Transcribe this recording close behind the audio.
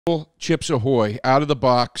Chips Ahoy out of the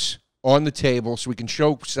box on the table so we can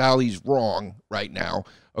show Sal he's wrong right now,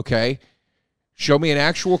 okay? Show me an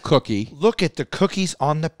actual cookie. Look at the cookies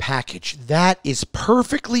on the package. That is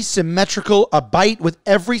perfectly symmetrical, a bite with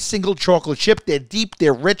every single chocolate chip. They're deep,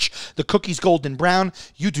 they're rich. The cookie's golden brown.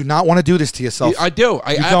 You do not want to do this to yourself. I do.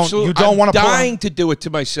 You don't want to. I'm dying to do it to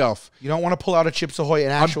myself. You don't want to pull out a Chips Ahoy.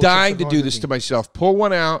 I'm dying to do this to myself. Pull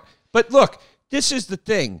one out. But look, this is the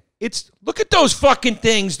thing. Look at those fucking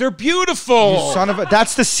things. They're beautiful. You son of a.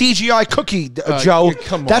 That's the CGI cookie, Joe.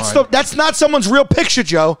 Come on. That's not someone's real picture,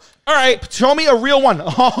 Joe. All right. Show me a real one.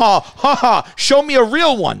 Ha ha ha ha. Show me a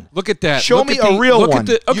real one. Look at that. Show me a real one.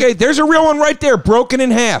 Okay, there's a real one right there, broken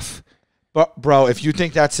in half. But bro, if you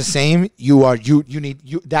think that's the same,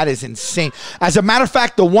 that is insane. As a matter of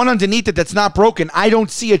fact, the one underneath it that's not broken, I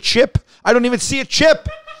don't see a chip. I don't even see a chip.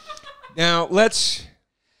 Now let's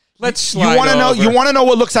slide you want to know? over. You want to know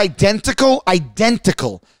what looks identical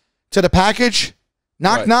to the package?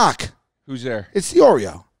 Knock What? knock. Who's there? It's the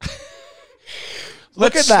Oreo.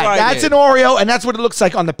 Look at that. That's an Oreo, and that's what it looks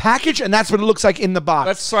like on the package, and that's what it looks like in the box.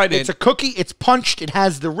 Let's slide in. It's a cookie. It's punched. It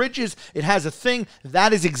has the ridges. It has a thing.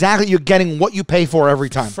 That is exactly, you're getting what you pay for every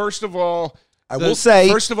time. First of all,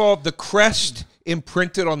 the crest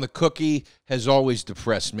imprinted on the cookie has always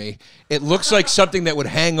depressed me. It looks like something that would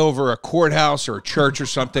hang over a courthouse or a church or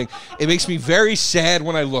something. It makes me very sad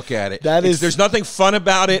when I look at it. There's nothing fun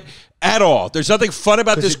about it at all. There's nothing fun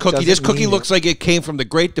about this cookie. This cookie looks like it came from the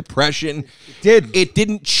Great Depression. It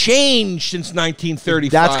didn't change since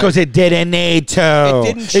 1935. That's because it didn't need to.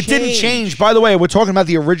 It didn't change. By the way, we're talking about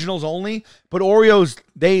the originals only, but Oreos,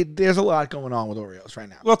 there's a lot going on with Oreos right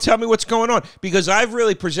now. Well, tell me what's going on, because I've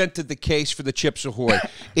really presented the case for the Chips Ahoy.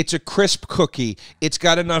 It's a crisp cookie. It's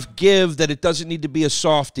got enough give that it doesn't need to be a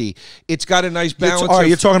softie. It's got a nice balance. All right,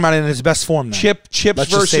 you're talking about it in its best form now. Chips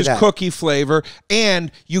versus cookie flavor,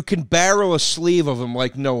 and you can barrel a sleeve of them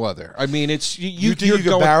like no other. I mean, you think you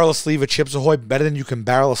can barrel a sleeve of Chips Ahoy better than you can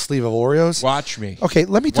barrel a sleeve of Oreos? Watch me. Okay,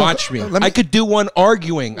 let me talk. Watch me. I could do one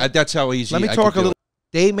arguing. That's how easy. Let me talk a little.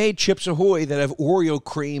 They made Chips Ahoy that have Oreo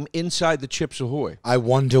cream inside the Chips Ahoy. I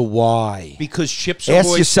wonder why. Because Chips Ahoy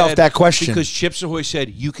Ask yourself that question. Because Chips Ahoy said,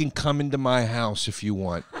 you can come into my house if you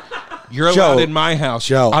want. You're allowed in my house.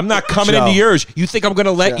 Joe, I'm not coming into yours. You think I'm going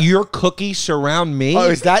to let your cookie surround me? Oh,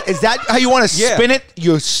 is that how you want to spin it?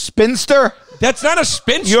 You spinster? That's not a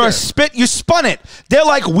spinster. You spun it. They're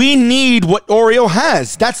like, we need what Oreo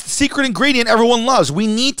has. That's the secret ingredient everyone loves. We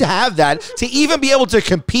need to have that to even be able to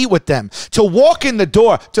compete with them, to walk in the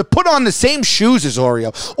door, to put on the same shoes as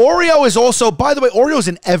Oreo. Oreo is also, by the way, Oreo's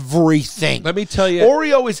in everything. Let me tell you.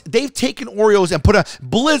 They've taken Oreos and put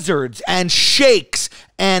blizzards and shakes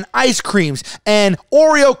and ice creams and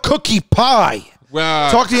Oreo cookie pie.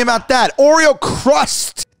 Wow. Talk to me about that. Oreo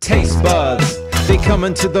crust. Taste buds. They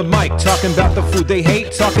coming to the mic, talking about the food they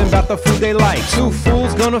hate, talking about the food they like. Two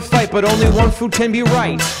fools gonna fight, but only one food can be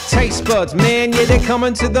right. Taste buds, man, yeah, they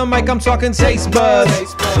coming to the mic. I'm talking taste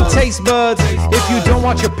buds. Taste buds. If you don't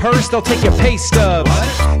watch your purse, they'll take your pay stubs.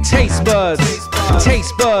 Taste buds.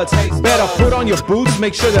 Taste buds. Better put on your boots,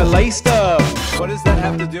 make sure they're laced up. What does that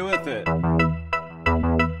have to do with it?